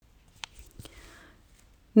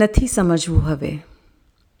નથી સમજવું હવે.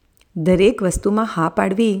 દરેક વસ્તુમાં હા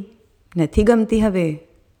પાડવી નથી ગમતી હવે.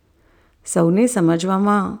 સૌને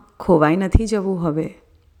સમજવામાં ખોવાઈ નથી જવું હવે.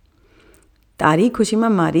 તારી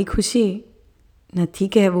ખુશીમાં મારી ખુશી નથી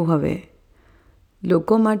કહેવું હવે.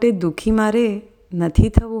 લોકો માટે દુઃખી મારે નથી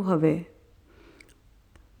થવું હવે.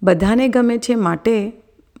 બધાને ગમે છે માટે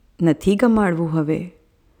નથી ગમાડવું હવે.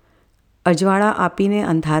 અજવાળા આપીને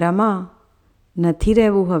અંધારામાં નથી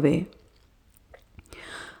રહેવું હવે.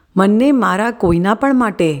 મનને મારા કોઈના પણ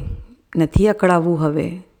માટે નથી અકળાવવું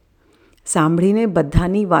હવે. સાંભળીને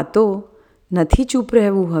બધાની વાતો નથી ચૂપ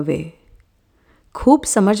રહેવું હવે. ખૂબ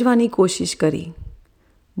સમજવાની કોશિશ કરી,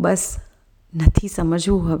 બસ નથી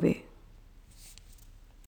સમજવું હવે.